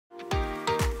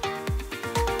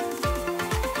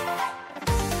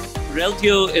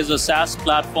Reltio is a SaaS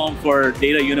platform for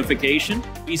data unification.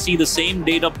 We see the same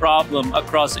data problem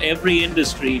across every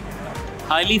industry.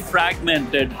 Highly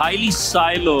fragmented, highly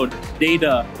siloed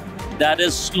data that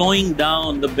is slowing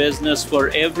down the business for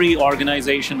every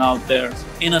organization out there.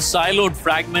 In a siloed,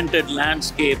 fragmented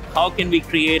landscape, how can we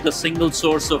create a single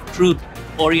source of truth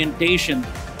orientation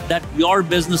that your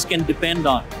business can depend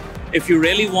on? If you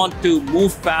really want to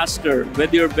move faster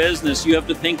with your business, you have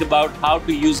to think about how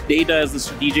to use data as a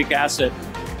strategic asset.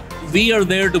 We are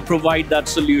there to provide that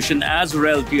solution as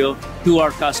Reltio to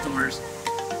our customers.